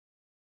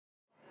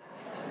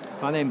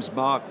My name's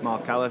Mark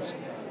Allatt.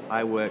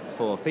 I work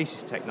for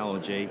Thesis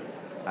Technology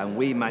and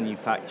we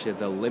manufacture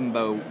the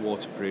LimbO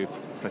Waterproof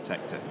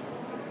protector.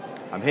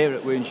 I'm here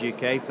at Wounds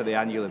UK for the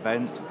annual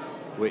event,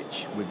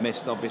 which we've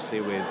missed obviously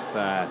with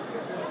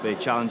the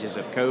challenges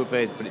of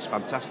COVID, but it's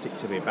fantastic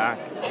to be back,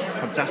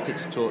 fantastic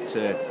to talk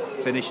to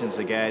clinicians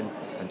again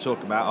and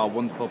talk about our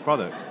wonderful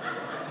product.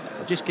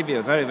 I'll just give you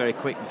a very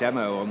quick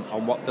demo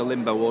on what the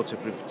LimbO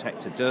Waterproof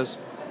protector does.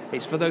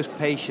 It's for those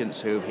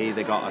patients who've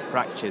either got a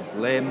fractured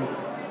limb,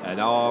 an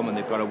arm, and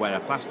they've got to wear a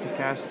plaster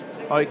cast,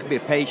 or it could be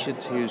a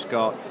patient who's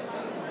got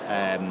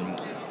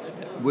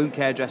wound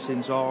care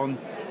dressings on,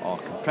 or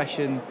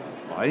compression,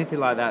 or anything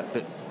like that,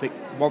 that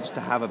wants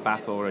to have a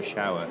bath or a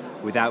shower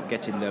without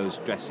getting those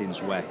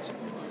dressings wet.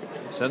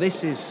 So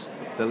this is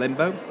the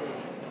LimbO.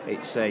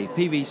 It's a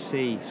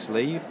PVC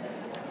sleeve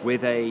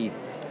with a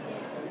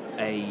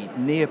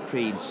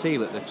neoprene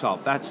seal at the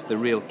top. That's the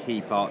real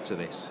key part to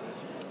this.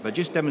 If I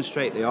just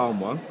demonstrate the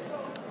arm one,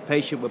 the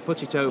patient will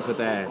put it over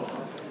their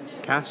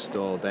cast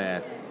or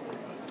their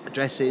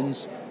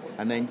dressings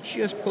and then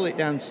just pull it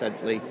down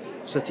gently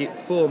so that it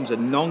forms a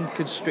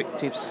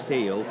non-constrictive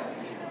seal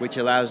which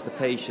allows the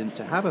patient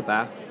to have a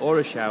bath or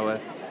a shower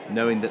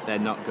knowing that they're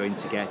not going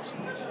to get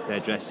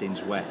their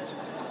dressings wet.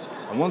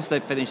 And once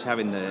they've finished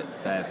having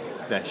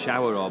their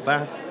shower or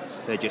bath,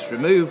 they just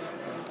remove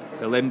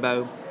the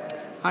LimbO,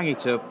 hang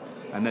it up,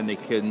 and then they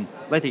can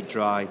let it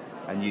dry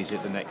and use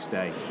it the next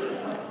day.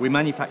 We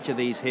manufacture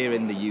these here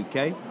in the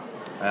UK,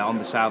 on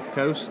the south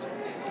coast.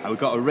 We've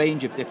got a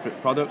range of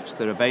different products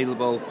that are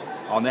available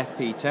on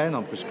FP10,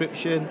 on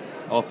prescription,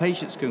 or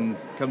patients can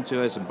come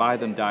to us and buy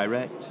them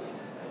direct.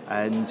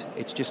 And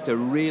it's just a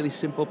really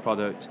simple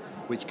product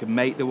which can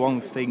make the one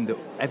thing that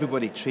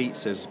everybody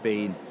treats as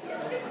being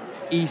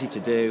easy to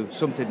do,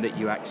 something that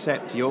you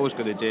accept you're always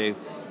going to do,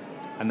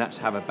 and that's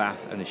have a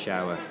bath and a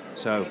shower.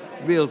 So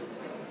real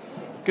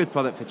good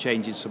product for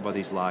changing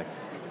somebody's life.